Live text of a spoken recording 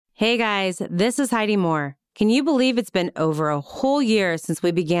Hey guys, this is Heidi Moore. Can you believe it's been over a whole year since we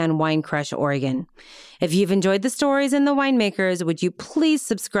began Wine Crush Oregon? If you've enjoyed the stories and the winemakers, would you please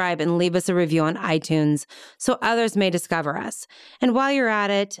subscribe and leave us a review on iTunes so others may discover us? And while you're at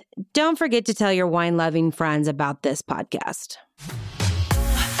it, don't forget to tell your wine-loving friends about this podcast.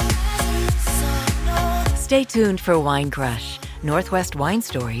 Stay tuned for Wine Crush, Northwest Wine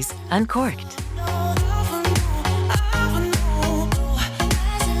Stories Uncorked.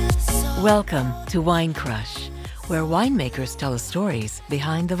 Welcome to Wine Crush, where winemakers tell the stories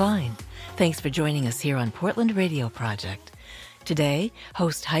behind the vine. Thanks for joining us here on Portland Radio Project. Today,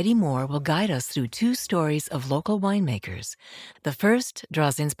 host Heidi Moore will guide us through two stories of local winemakers. The first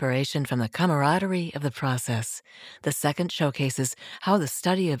draws inspiration from the camaraderie of the process. The second showcases how the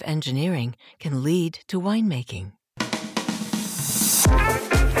study of engineering can lead to winemaking.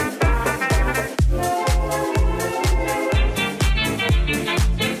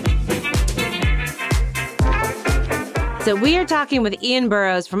 So we are talking with Ian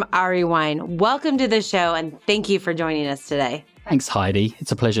Burrows from Ari Wine. Welcome to the show, and thank you for joining us today. Thanks, Heidi.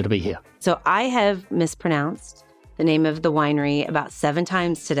 It's a pleasure to be here. So I have mispronounced the name of the winery about 7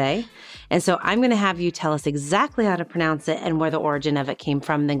 times today. And so I'm going to have you tell us exactly how to pronounce it and where the origin of it came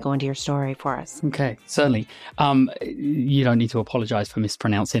from, then go into your story for us. Okay, certainly. You don't need to apologize for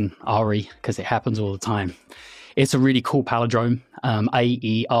mispronouncing Ari, because it happens all the time. It's a really cool palindrome,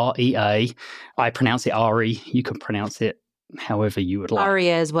 A-E-R-E-A. I pronounce it Ari. You can pronounce it however you would like.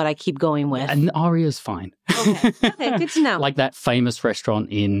 Aria is what I keep going with. And Aria's fine. Okay, good to know. Like that famous restaurant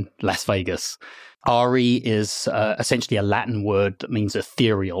in Las Vegas. Ari is essentially a Latin word that means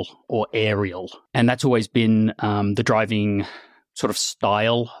ethereal or aerial. And that's always been the driving sort of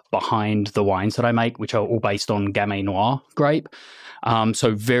style behind the wines that I make, which are all based on Gamay Noir grape.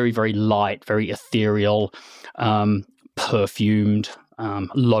 So very, very light, very ethereal, perfumed,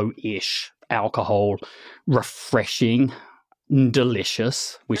 low-ish alcohol, refreshing,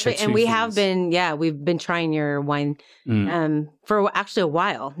 delicious. Which are two and we things. have been, we've been trying your wine for actually a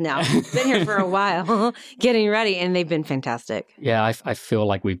while now. Been here for a while, getting ready, and they've been fantastic. Yeah, I feel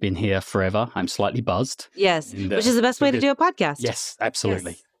like we've been here forever. I'm slightly buzzed. Yes, And, which is the best way to do a podcast. Yes,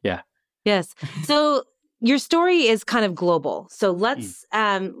 absolutely. Yes. Yeah. Yes. So your story is kind of global. So let's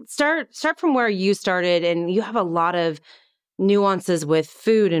start from where you started, and you have a lot of nuances with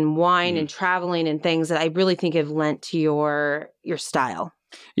food and wine and traveling and things that I really think have lent to your style.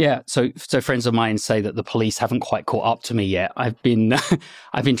 Yeah, so friends of mine say that the police haven't quite caught up to me yet. I've been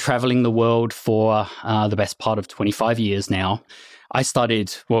traveling the world for the best part of 25 years now.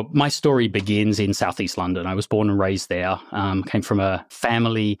 My story begins in Southeast London. I was born and raised there, came from a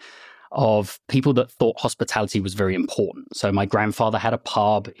family of people that thought hospitality was very important. So my grandfather had a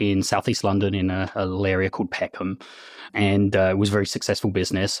pub in Southeast London in a little area called Peckham, and it was a very successful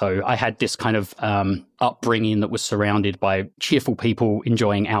business. So I had this kind of upbringing that was surrounded by cheerful people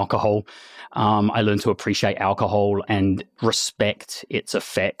enjoying alcohol. I learned to appreciate alcohol and respect its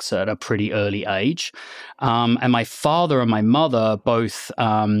effects at a pretty early age. And my father and my mother both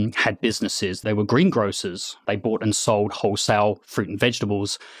had businesses. They were greengrocers. They bought and sold wholesale fruit and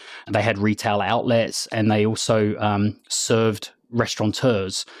vegetables. They had retail outlets, and they also served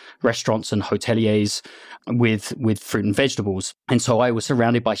restaurateurs, restaurants and hoteliers with fruit and vegetables. And so I was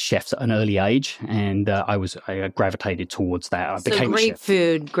surrounded by chefs at an early age, and I gravitated towards that. I became great a chef.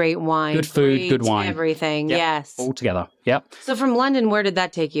 Food, great wine. Good food, great good wine. Everything, Yep. yes. All together, yep. So from London, where did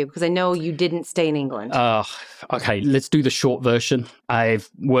that take you? Because I know you didn't stay in England. Okay, let's do the short version. I've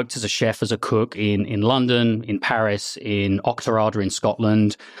worked as a chef, as a cook in London, in Paris, in Auchterarder in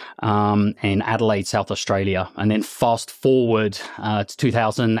Scotland, in Adelaide, South Australia. And then fast forward to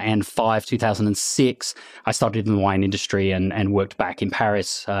 2005, 2006, I started in the wine industry and worked back in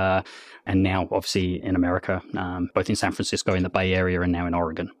Paris, and now obviously in America, both in San Francisco, in the Bay Area, and now in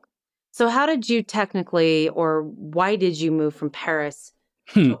Oregon. So how did you technically, or why did you move from Paris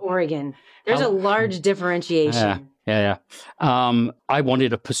to Oregon? There's a large differentiation. Yeah. I wanted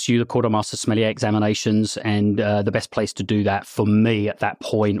to pursue the Quartermaster Sommelier examinations, and the best place to do that for me at that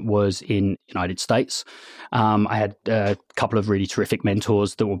point was in the United States. I had a couple of really terrific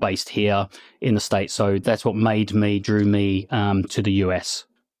mentors that were based here in the States, so that's what drew me to the US.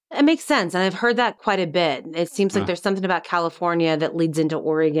 It makes sense. And I've heard that quite a bit. It seems like there's something about California that leads into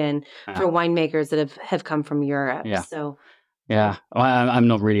Oregon for winemakers that have come from Europe. Yeah. So Yeah, I'm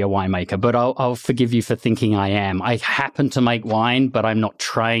not really a winemaker, but I'll forgive you for thinking I am. I happen to make wine, but I'm not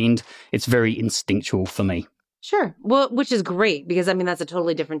trained. It's very instinctual for me. Sure. Well, which is great because, I mean, that's a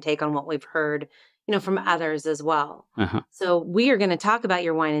totally different take on what we've heard, from others as well. Uh-huh. So we are going to talk about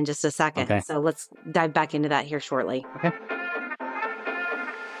your wine in just a second. Okay. So let's dive back into that here shortly. Okay.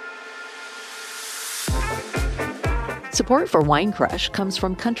 Support for Wine Crush comes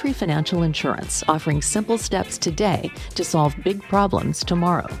from Country Financial Insurance, offering simple steps today to solve big problems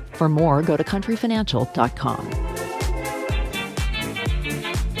tomorrow. For more, go to countryfinancial.com.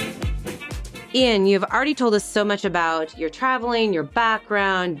 Ian, you've already told us so much about your traveling, your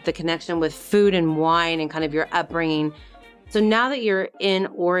background, the connection with food and wine, and kind of your upbringing. So now that you're in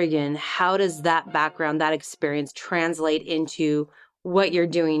Oregon, how does that background, that experience translate into what you're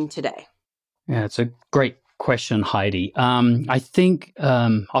doing today? Yeah, it's a great question, Heidi. I think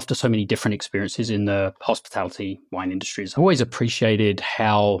after so many different experiences in the hospitality wine industries, I've always appreciated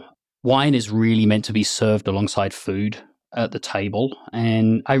how wine is really meant to be served alongside food at the table.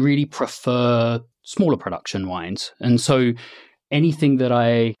 And I really prefer smaller production wines. And so anything that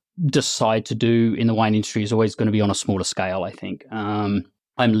I decide to do in the wine industry is always going to be on a smaller scale, I think. I'm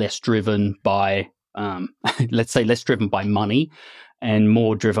less driven by, let's say, less driven by money and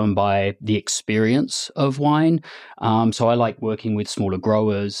more driven by the experience of wine. So I like working with smaller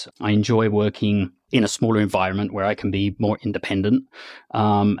growers. I enjoy working in a smaller environment where I can be more independent.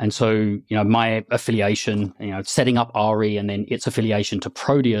 And so, my affiliation, setting up ARI and then its affiliation to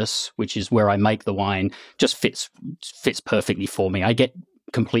Proteus, which is where I make the wine, just fits perfectly for me. I get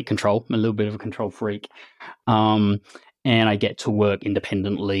complete control. I'm a little bit of a control freak. And I get to work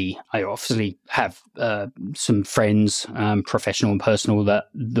independently. I obviously have some friends, professional and personal, that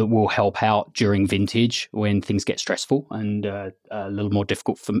will help out during vintage when things get stressful and a little more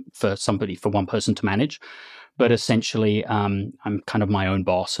difficult for one person to manage. But essentially, I'm kind of my own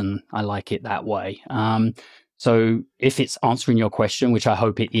boss, and I like it that way. So if it's answering your question, which I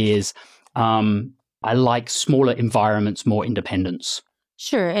hope it is, I like smaller environments, more independence.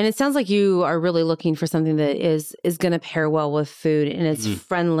 Sure. And it sounds like you are really looking for something that is going to pair well with food and it's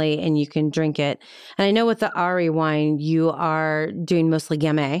friendly and you can drink it. And I know with the Ari wine, you are doing mostly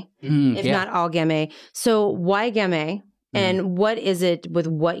Gamay, if not all Gamay. So why Gamay? And what is it with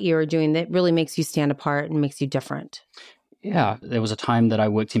what you're doing that really makes you stand apart and makes you different? Yeah, there was a time that I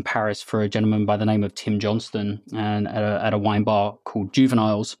worked in Paris for a gentleman by the name of Tim Johnston and at a wine bar called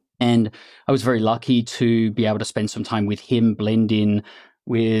Juveniles. And I was very lucky to be able to spend some time with him, blend in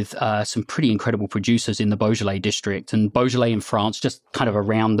with some pretty incredible producers in the Beaujolais district. And Beaujolais in France, just kind of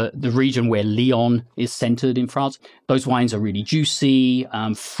around the region where Lyon is centered in France, those wines are really juicy,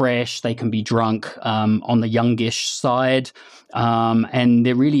 fresh. They can be drunk on the youngish side. And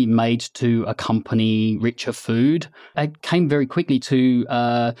they're really made to accompany richer food. I came very quickly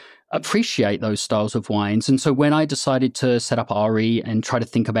to appreciate those styles of wines. And so when I decided to set up Ari and try to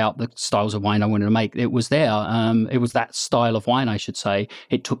think about the styles of wine I wanted to make, it was there. It was that style of wine, I should say.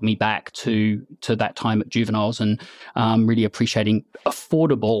 It took me back to that time at Juveniles and really appreciating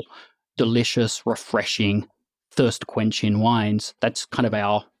affordable, delicious, refreshing, thirst-quenching wines. That's kind of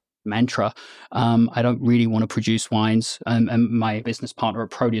our mantra. I don't really want to produce wines, and my business partner at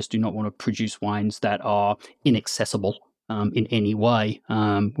Proteus do not want to produce wines that are inaccessible in any way. We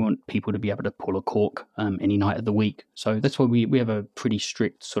want people to be able to pull a cork any night of the week. So that's why we have a pretty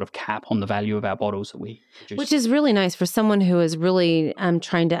strict sort of cap on the value of our bottles that we produce. Which is really nice for someone who is really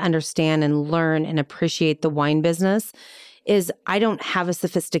trying to understand and learn and appreciate the wine business. Is I don't have a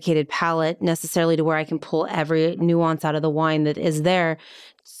sophisticated palate necessarily to where I can pull every nuance out of the wine that is there.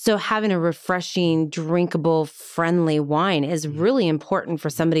 So having a refreshing, drinkable, friendly wine is really important for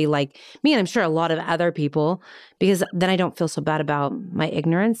somebody like me, and I'm sure a lot of other people, because then I don't feel so bad about my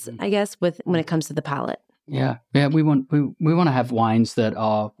ignorance, I guess, when it comes to the palate. Yeah. We want to have wines that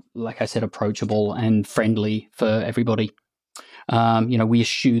are, like I said, approachable and friendly for everybody. We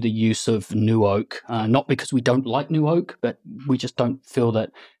eschew the use of new oak, not because we don't like new oak, but we just don't feel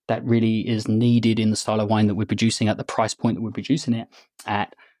that really is needed in the style of wine that we're producing at the price point that we're producing it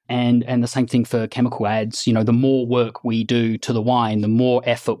at. And the same thing for chemical adds. The more work we do to the wine, the more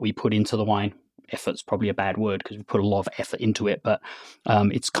effort we put into the wine. Effort's probably a bad word because we put a lot of effort into it, but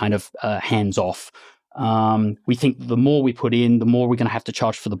it's kind of hands off. We think the more we put in, the more we're going to have to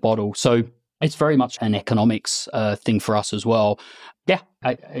charge for the bottle. So it's very much an economics thing for us as well. Yeah,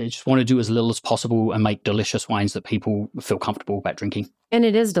 I just want to do as little as possible and make delicious wines that people feel comfortable about drinking. And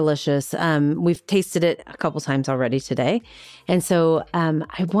it is delicious. We've tasted it a couple times already today. And so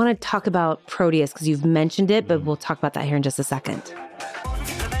I want to talk about Proteus because you've mentioned it, but we'll talk about that here in just a second.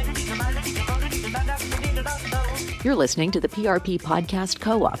 You're listening to the PRP Podcast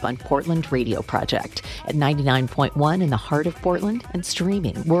Co-op on Portland Radio Project at 99.1 in the heart of Portland and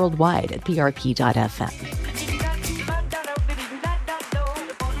streaming worldwide at prp.fm.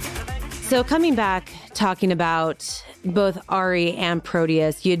 So coming back, talking about both Ari and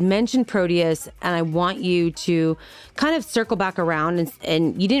Proteus. You had mentioned Proteus, and I want you to kind of circle back around.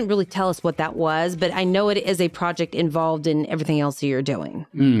 And you didn't really tell us what that was, but I know it is a project involved in everything else that you're doing.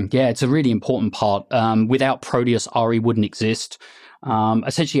 Yeah, it's a really important part. Without Proteus, Ari wouldn't exist.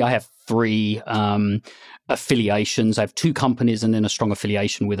 Essentially, I have 3 affiliations. I have 2 companies and then a strong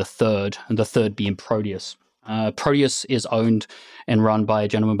affiliation with a third, and the third being Proteus. Proteus is owned and run by a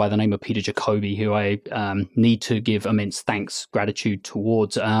gentleman by the name of Peter Jacoby, who I need to give immense gratitude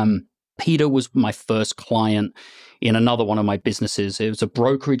towards. Peter was my first client in another one of my businesses. It was a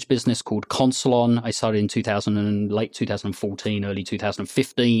brokerage business called Consulon. I started in late 2014, early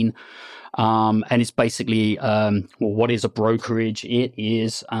 2015. And it's basically, what is a brokerage? It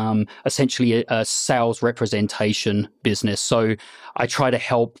is essentially a sales representation business. So I try to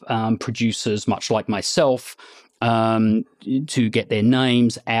help producers, much like myself, to get their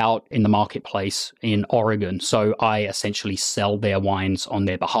names out in the marketplace in Oregon. So I essentially sell their wines on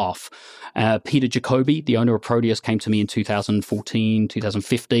their behalf. Peter Jacoby, the owner of Proteus, came to me in 2014,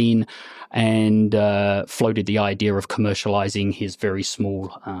 2015, and floated the idea of commercializing his very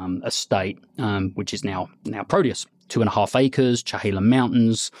small estate, which is now Proteus. 2.5 acres, Chehalem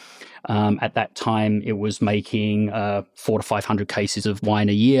Mountains. At that time, it was making 400 to 500 cases of wine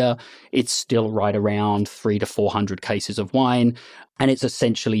a year. It's still right around 300 to 400 cases of wine. And it's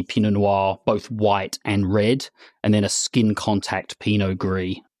essentially Pinot Noir, both white and red, and then a skin contact Pinot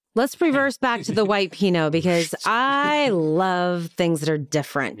Gris. Let's reverse back to the white Pinot, because I love things that are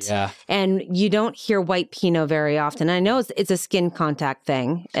different. Yeah. And you don't hear white Pinot very often. I know it's a skin contact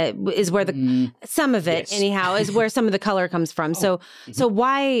thing, is where some of it, anyhow, is where some of the color comes from. So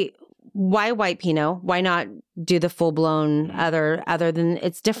why white Pinot? Why not do the full-blown other than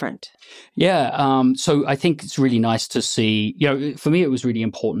it's different? Yeah. So I think it's really nice to see, for me, it was really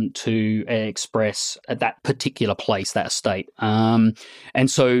important to express at that particular place, that estate. And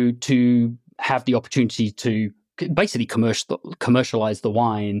so to have the opportunity to basically commercialize the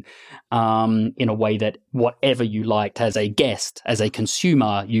wine in a way that whatever you liked as a guest, as a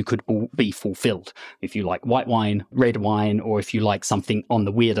consumer, you could be fulfilled. If you like white wine, red wine, or if you like something on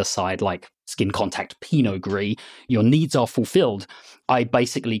the weirder side like skin contact Pinot Gris, your needs are fulfilled. I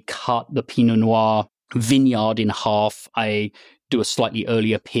basically cut the Pinot Noir vineyard in half. I do a slightly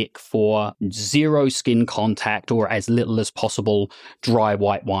earlier pick for 0 skin contact or as little as possible dry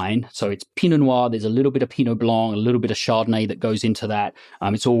white wine. So it's Pinot Noir. There's a little bit of Pinot Blanc, a little bit of Chardonnay that goes into that.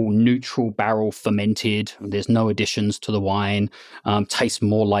 It's all neutral barrel fermented. There's no additions to the wine. Tastes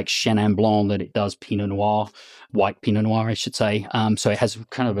more like Chenin Blanc than it does Pinot Noir, white Pinot Noir, I should say. So it has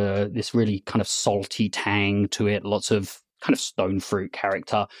kind of this really kind of salty tang to it, lots of kind of stone fruit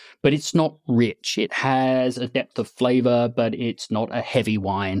character, but it's not rich. It has a depth of flavor, but it's not a heavy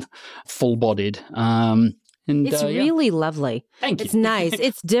wine, full-bodied. It's really lovely. Thank you. It's nice.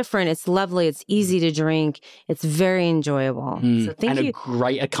 It's different. It's lovely. It's easy to drink. It's very enjoyable. So thank you. And a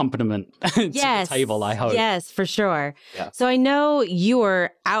great accompaniment to the table, I hope. Yes, for sure. Yeah. So I know you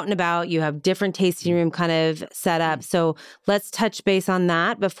are out and about. You have different tasting room kind of set up. So let's touch base on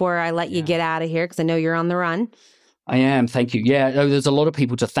that before I let you get out of here, because I know you're on the run. I am. Thank you. Yeah, there's a lot of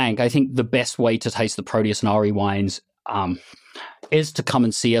people to thank. I think the best way to taste the Proteus and Ari wines is to come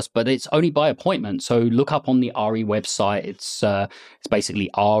and see us, but it's only by appointment. So look up on the Ari website. It's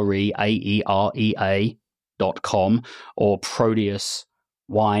basically AEREA.com or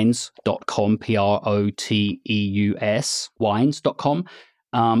ProteusWines.com, PROTEUS wines.com.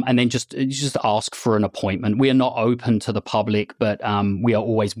 And then just ask for an appointment. We are not open to the public, but we are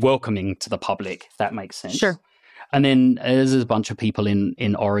always welcoming to the public, if that makes sense. Sure. And then there's a bunch of people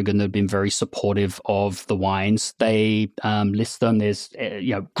in Oregon that have been very supportive of the wines. They list them. There's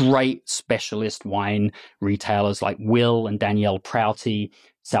great specialist wine retailers like Will and Danielle Prouty,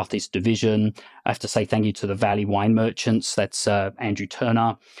 Southeast Division. I have to say thank you to the Valley Wine Merchants. That's Andrew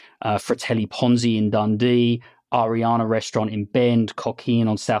Turner, Fratelli Ponzi in Dundee, Ariana Restaurant in Bend, Coquine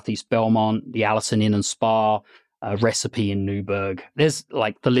on Southeast Belmont, the Allison Inn and Spa, Recipe in Newburgh. There's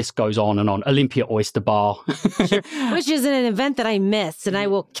the list goes on and on. Olympia Oyster Bar. Sure. Which is an event that I missed, and I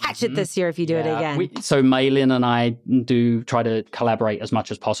will catch it this year if you do it again. So Maylin and I do try to collaborate as much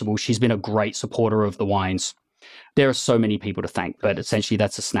as possible. She's been a great supporter of the wines. There are so many people to thank, but essentially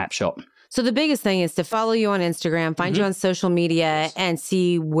that's a snapshot. So the biggest thing is to follow you on Instagram, find you on social media, and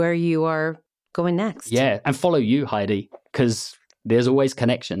see where you are going next. Yeah, and follow you, Heidi, because there's always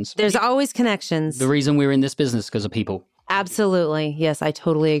connections. There's always connections. The reason we're in this business is because of people. Absolutely. Yes, I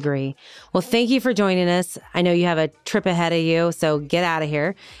totally agree. Well, thank you for joining us. I know you have a trip ahead of you, so get out of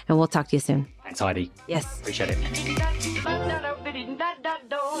here, and we'll talk to you soon. Thanks, Heidi. Yes. Appreciate it.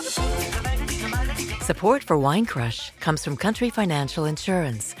 Support for Wine Crush comes from Country Financial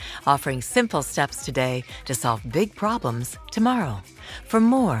Insurance, offering simple steps today to solve big problems tomorrow. For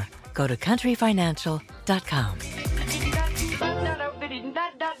more, go to countryfinancial.com.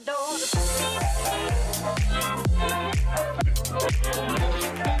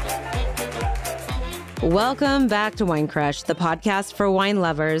 Welcome back to Wine Crush, the podcast for wine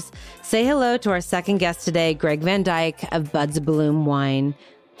lovers. Say hello to our second guest today, Greg Van Dyke of Buds Bloom Wine.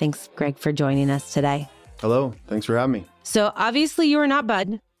 Thanks, Greg, for joining us today. Hello. Thanks for having me. So obviously you are not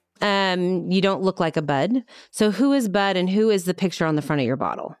Bud. You don't look like a Bud. So who is Bud and who is the picture on the front of your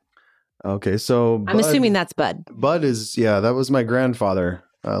bottle? Okay, so I'm assuming that's Bud. Bud is, that was my grandfather,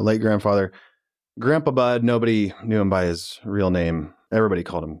 late grandfather. Grandpa Bud, nobody knew him by his real name. Everybody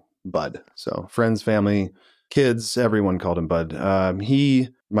called him Bud. So friends, family, kids, everyone called him Bud.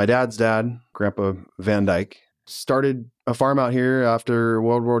 My dad's dad, Grandpa Van Dyke, started a farm out here after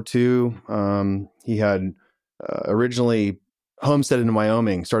World War II. He had originally homesteaded in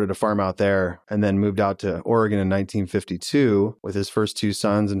Wyoming, started a farm out there, and then moved out to Oregon in 1952 with his first two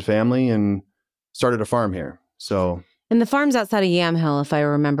sons and family and started a farm here. So, And the farm's outside of Yamhill, if I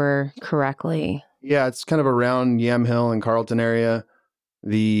remember correctly. Yeah, it's kind of around Yamhill and Carlton area.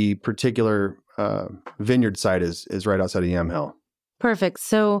 The particular vineyard site is right outside of Yamhill. Perfect.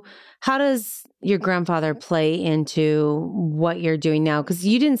 So how does your grandfather play into what you're doing now? Because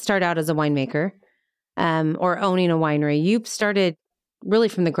you didn't start out as a winemaker or owning a winery. You started really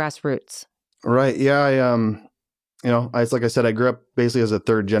from the grassroots. Right. Yeah. Like I said, I grew up basically as a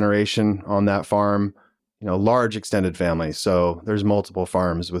third generation on that farm, large extended family. So there's multiple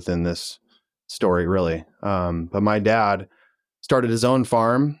farms within this story, really. But my dad started his own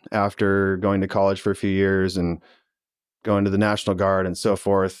farm after going to college for a few years and going to the National Guard and so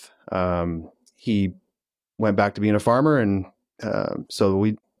forth. He went back to being a farmer. And so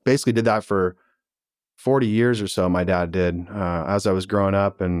we basically did that for 40 years or so, my dad did, as I was growing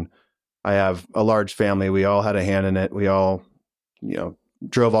up. And I have a large family. We all had a hand in it. We all,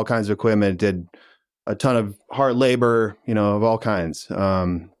 drove all kinds of equipment, did a ton of hard labor, of all kinds.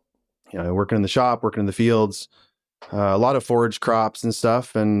 Working in the shop, working in the fields, a lot of forage crops and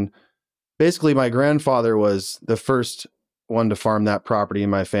stuff. And basically my grandfather was the first one to farm that property in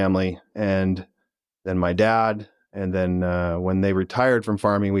my family. And then my dad, and then when they retired from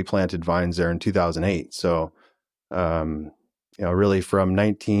farming, we planted vines there in 2008. So, really from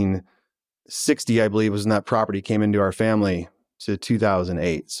 1960, I believe, was when that property came into our family to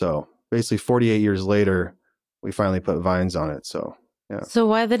 2008. So basically 48 years later, we finally put vines on it. So, yeah. So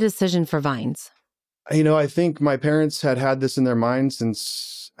why the decision for vines? I think my parents had this in their mind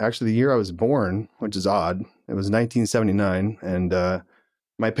since actually the year I was born, which is odd. It was 1979. And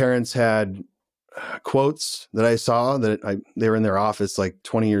my parents had quotes that I saw that they were in their office like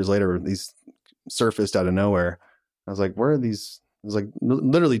 20 years later. These surfaced out of nowhere. I was like, where are these? It was like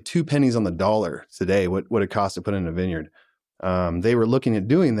literally 2 pennies on the dollar today. What would it cost to put in a vineyard? They were looking at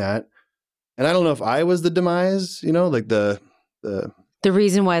doing that. And I don't know if I was the demise, like the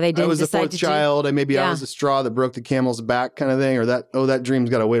reason why they didn't. I was the decide fourth to child. I was the straw that broke the camel's back kind of thing, or that dream's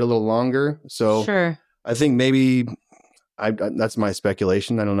got to wait a little longer. So sure. I think maybe that's my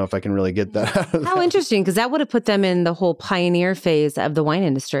speculation. I don't know if I can really get that out of How that. interesting, because that would have put them in the whole pioneer phase of the wine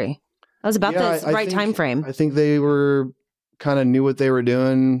industry. That was about the right time frame. I think they were kind of knew what they were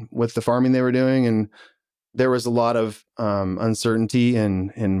doing with the farming they were doing, and there was a lot of uncertainty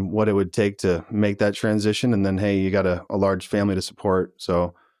in what it would take to make that transition. And then, hey, you got a large family to support.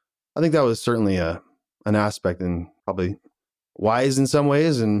 So I think that was certainly an aspect, and probably wise in some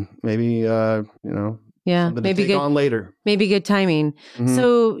ways, and maybe something to take on later. Maybe good timing. Mm-hmm.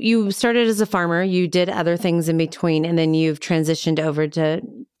 So you started as a farmer, you did other things in between, and then you've transitioned over to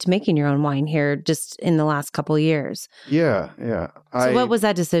making your own wine here just in the last couple of years. Yeah. So what was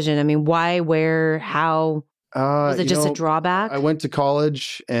that decision? I mean, why, where, how? Was it just a drawback? I went to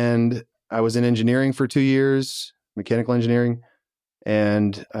college and I was in engineering for 2 years, mechanical engineering,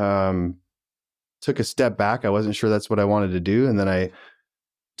 and took a step back. I wasn't sure that's what I wanted to do. And then I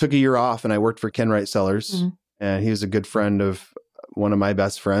took a year off and I worked for Ken Wright Cellars. Mm-hmm. And he was a good friend of one of my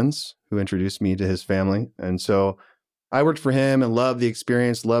best friends who introduced me to his family. And so I worked for him and loved the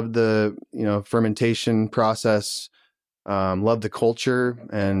experience, loved the, fermentation process, loved the culture,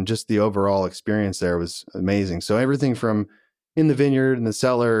 and just the overall experience there was amazing. So everything from in the vineyard and the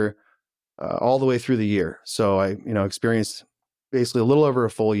cellar, all the way through the year. So I, experienced basically a little over a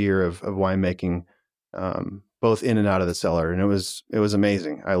full year of winemaking, both in and out of the cellar. And it was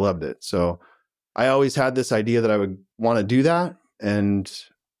amazing. I loved it. So I always had this idea that I would want to do that. And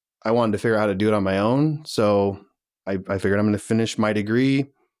I wanted to figure out how to do it on my own. So I figured I'm going to finish my degree,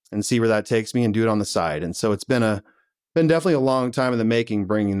 and see where that takes me and do it on the side. And so it's been definitely a long time in the making,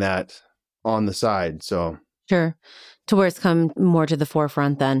 bringing that on the side. So Sure. To where it's come more to the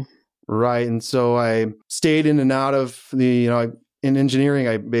forefront then. right. And so I stayed in and out of the, in engineering,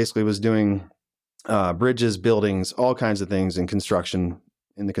 I basically was doing bridges, buildings, all kinds of things in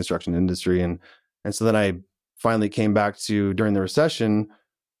the construction industry. And so then I finally came back during the recession,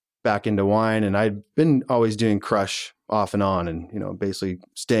 back into wine. And I'd been always doing crush off and on and, basically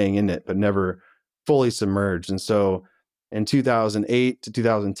staying in it, but never fully submerged. And so in 2008 to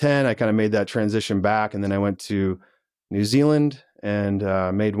 2010, I kind of made that transition back. And then I went to New Zealand and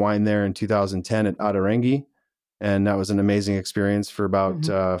made wine there in 2010 at Aotearangi. And that was an amazing experience for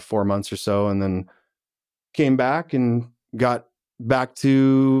about 4 months or so. And then came back and got back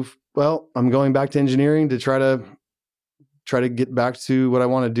to, I'm going back to engineering to try to get back to what I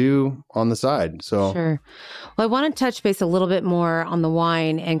want to do on the side. So Sure. Well, I want to touch base a little bit more on the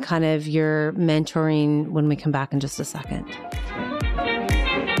wine and kind of your mentoring when we come back in just a second.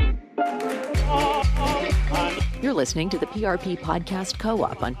 You're listening to the PRP Podcast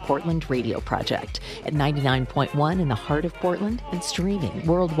Co-op on Portland Radio Project at 99.1 in the heart of Portland and streaming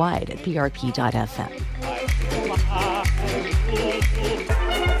worldwide at prp.fm.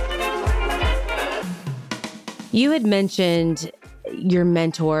 You had mentioned your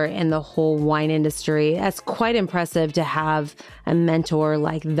mentor in the whole wine industry. That's quite impressive to have a mentor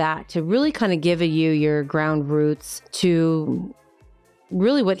like that, to really kind of give you your ground roots to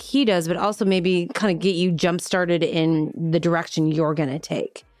really what he does, but also maybe kind of get you jump started in the direction you're going to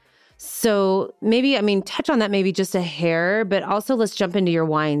take. So maybe, touch on that maybe just a hair, but also let's jump into your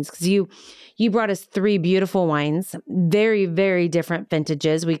wines, because you brought us 3 beautiful wines, very, very different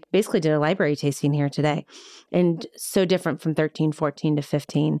vintages. We basically did a library tasting here today, and so different from 13, 14 to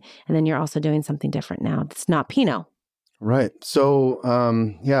 15. And then you're also doing something different now. It's not Pinot. right. So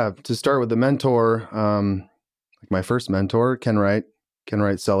to start with the mentor, like my first mentor, Ken Wright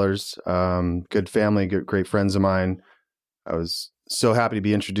Cellars, good family, great friends of mine. I was so happy to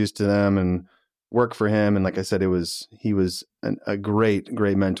be introduced to them and work for him. And like I said, he was a great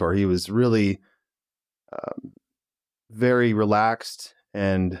mentor. He was really very relaxed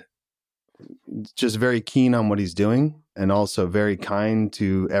and just very keen on what he's doing, and also very kind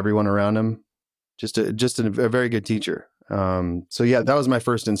to everyone around him. Just a very good teacher. So yeah, that was my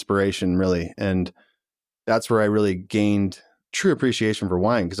first inspiration, really. And that's where I really gained true appreciation for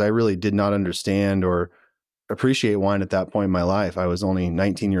wine, because I really did not understand or appreciate wine at that point in my life. I was only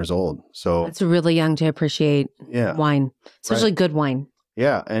 19 years old. So It's really young to appreciate wine, especially good wine.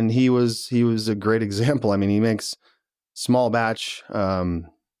 Yeah. And he was a great example. He makes small batch.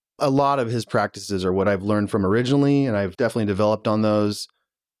 A lot of his practices are what I've learned from originally, and I've definitely developed on those.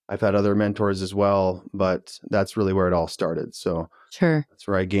 I've had other mentors as well, but that's really where it all started. So Sure. that's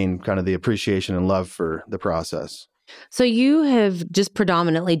where I gained kind of the appreciation and love for the process. So you have just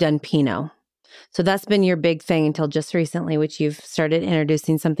predominantly done Pinot. So that's been your big thing until just recently, which you've started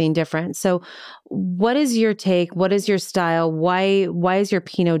introducing something different. So what is your take? What is your style? Why is your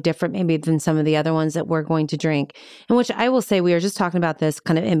Pinot different maybe than some of the other ones that we're going to drink? And which I will say, we were just talking about this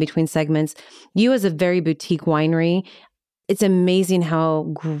kind of in between segments. You as a very boutique winery, it's amazing how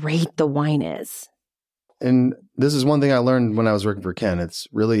great the wine is. And this is one thing I learned when I was working for Ken. It's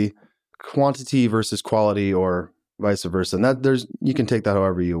really quantity versus quality, or vice versa. And that you can take that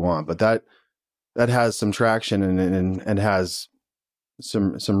however you want, but that has some traction and has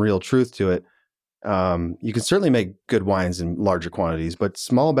some real truth to it. You can certainly make good wines in larger quantities, but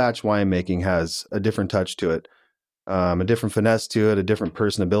small batch winemaking has a different touch to it, a different finesse to it, a different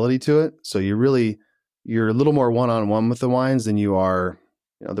personability to it. So you're a little more one-on-one with the wines than you are,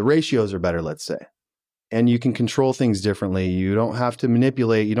 the ratios are better, let's say. And you can control things differently. You don't have to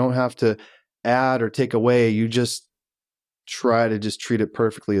manipulate. You don't have to add or take away. You just try to just treat it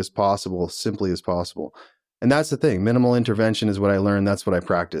perfectly as possible, simply as possible. And that's the thing. Minimal intervention is what I learned. That's what I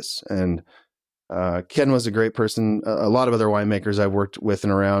practice. And Ken was a great person. A lot of other winemakers I've worked with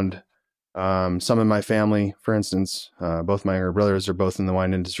and around, some in my family, for instance, both my younger brothers are both in the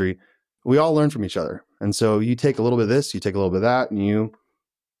wine industry. We all learn from each other. And so you take a little bit of this, you take a little bit of that, and you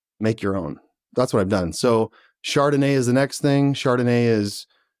make your own. That's what I've done. So Chardonnay is the next thing. Chardonnay is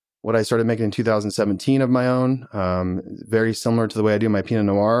what I started making in 2017 of my own. Very similar to the way I do my Pinot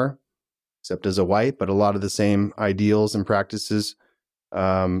Noir, except as a white, but a lot of the same ideals and practices. Like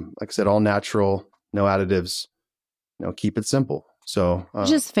I said, all natural, no additives, keep it simple. So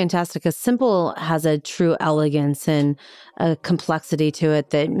just fantastic. Because simple has a true elegance and a complexity to it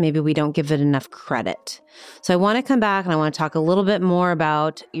that maybe we don't give it enough credit. So I want to come back and I want to talk a little bit more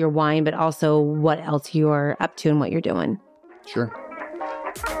about your wine, but also what else you are up to and what you're doing. Sure.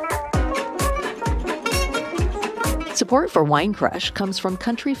 Support for Wine Crush comes from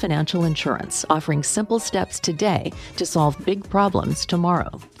Country Financial Insurance, offering simple steps today to solve big problems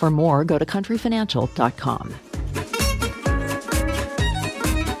tomorrow. For more, go to countryfinancial.com.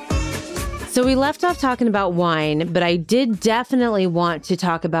 So we left off talking about wine, but I did definitely want to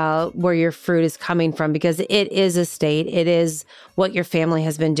talk about where your fruit is coming from, because it is estate. It is what your family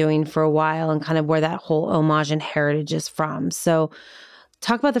has been doing for a while and kind of where that whole homage and heritage is from. So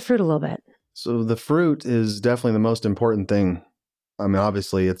talk about the fruit a little bit. So the fruit is definitely the most important thing. I mean,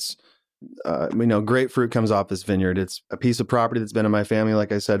 obviously it's, great fruit comes off this vineyard. It's a piece of property that's been in my family,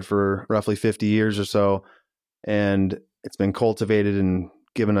 like I said, for roughly 50 years or so. And it's been cultivated and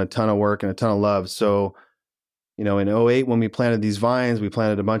given a ton of work and a ton of love. So, in 2008, when we planted these vines, we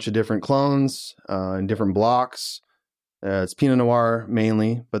planted a bunch of different clones in different blocks. It's Pinot Noir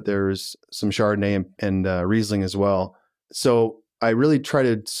mainly, but there's some Chardonnay and Riesling as well. So I really try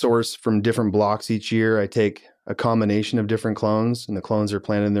to source from different blocks each year. I take a combination of different clones, and the clones are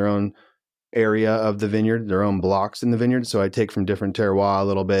planted in their own area of the vineyard, their own blocks in the vineyard. So I take from different terroir a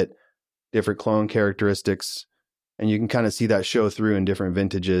little bit, different clone characteristics. And you can kind of see that show through in different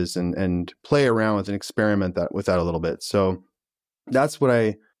vintages and play around with and experiment with that a little bit. So that's what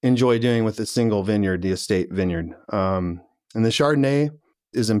I enjoy doing with a single vineyard, the estate vineyard. And the Chardonnay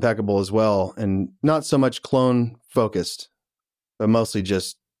is impeccable as well, and not so much clone focused, but mostly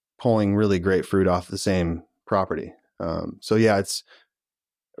just pulling really great fruit off the same property. It's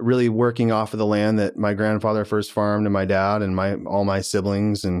really working off of the land that my grandfather first farmed, and my dad and all my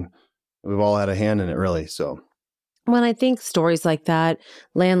siblings, and we've all had a hand in it, really. So. When I think stories like that,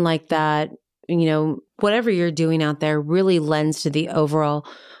 land like that, whatever you're doing out there really lends to the overall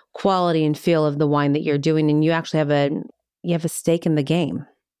quality and feel of the wine that you're doing. And you actually have a stake in the game.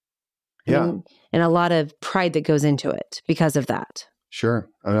 Yeah. And a lot of pride that goes into it because of that. Sure.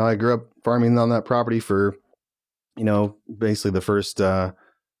 I mean, I grew up farming on that property for, basically the first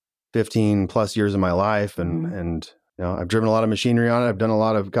 15 plus years of my life. And I've driven a lot of machinery on it.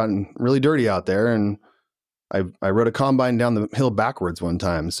 I've gotten really dirty out there, and I rode a combine down the hill backwards one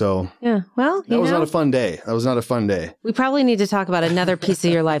time. So yeah, well, that was not a fun day. We probably need to talk about another piece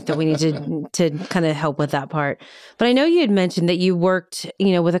of your life that we need to kind of help with that part. But I know you had mentioned that you worked,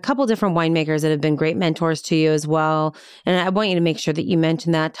 with a couple different winemakers that have been great mentors to you as well. And I want you to make sure that you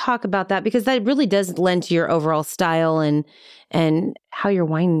mention that, talk about that, because that really does lend to your overall style and how your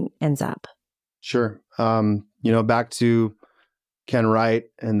wine ends up. Sure. Back to Ken Wright,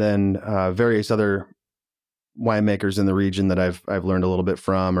 and then various other winemakers in the region that I've learned a little bit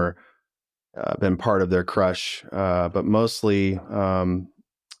from, or been part of their crush, but mostly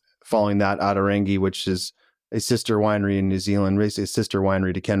following that, Aotearangi, which is a sister winery in New Zealand, basically a sister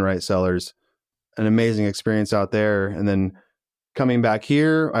winery to Ken Wright Cellars. An amazing experience out there. And then coming back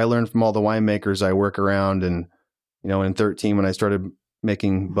here, I learned from all the winemakers I work around. And, in 2013, when I started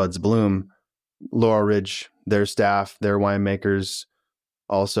making Buds Bloom, Laurel Ridge, their staff, their winemakers,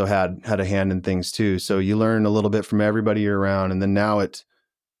 also had a hand in things too. So you learn a little bit from everybody you're around. And then now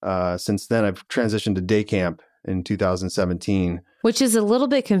since then I've transitioned to Day Camp in 2017. Which is a little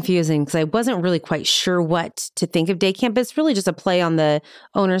bit confusing because I wasn't really quite sure what to think of Day Camp. It's really just a play on the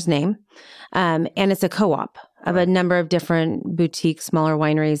owner's name. And it's a co-op of a number of different boutique, smaller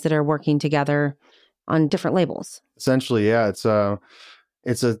wineries that are working together on different labels. Essentially, yeah.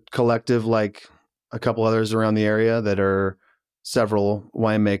 It's a collective like a couple others around the area that are several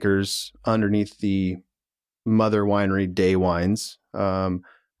winemakers underneath the mother winery, Day Wines.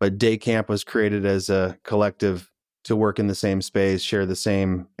 But Day Camp was created as a collective to work in the same space, share the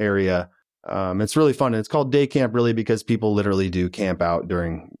same area. It's really fun. And it's called Day Camp really because people literally do camp out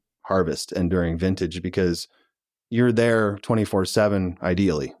during harvest and during vintage, because you're there 24/7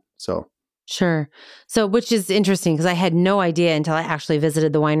 ideally. So sure. So which is interesting because I had no idea until I actually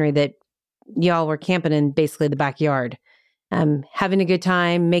visited the winery that y'all were camping in basically the backyard. Having a good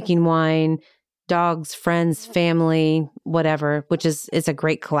time, making wine, dogs, friends, family, whatever, it's a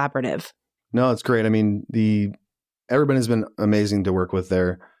great collaborative. No, it's great. I mean, everybody has been amazing to work with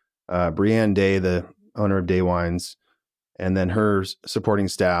there. Brianne Day, the owner of Day Wines, and then her supporting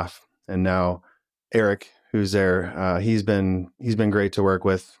staff. And now Eric, who's there, he's been great to work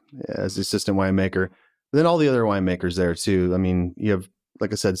with as assistant winemaker. But then all the other winemakers there too. I mean, you have,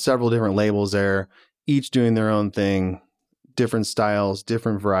 like I said, several different labels there, each doing their own thing. Different styles,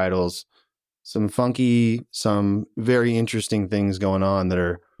 different varietals, some funky, some very interesting things going on that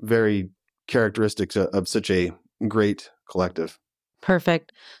are very characteristic of such a great collective.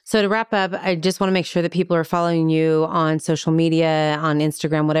 Perfect. So to wrap up, I just want to make sure that people are following you on social media, on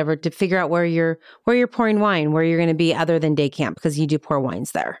Instagram, whatever, to figure out where you're pouring wine, where you're going to be other than Day Camp, because you do pour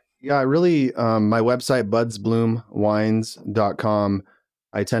wines there. Yeah, I really, my website, budsbloomwines.com,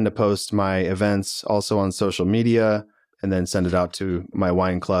 I tend to post my events also on social media and then send it out to my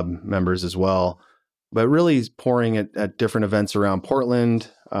wine club members as well. But really pouring it at different events around Portland.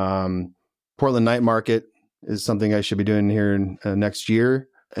 Portland Night Market is something I should be doing here next year.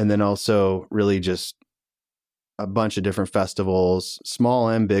 And then also really just a bunch of different festivals, small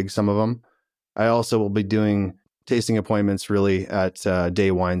and big, some of them. I also will be doing tasting appointments really at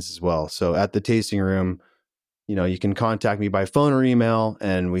Day Wines as well. So at the tasting room, you can contact me by phone or email,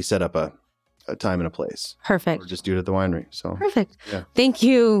 and we set up a time and a place. Perfect. Or just do it at the winery. So perfect. Yeah. Thank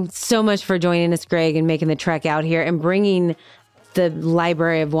you so much for joining us, Greg, and making the trek out here and bringing the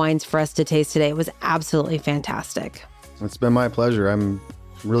library of wines for us to taste today. It was absolutely fantastic. It's been my pleasure. I'm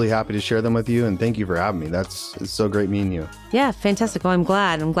really happy to share them with you, and thank you for having me. It's so great meeting you. Yeah, fantastic. Well, I'm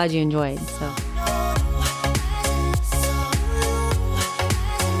glad you enjoyed. So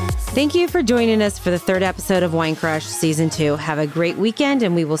thank you for joining us for the third episode of Wine Crush Season 2. Have a great weekend,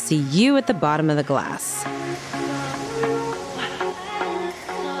 and we will see you at the bottom of the glass.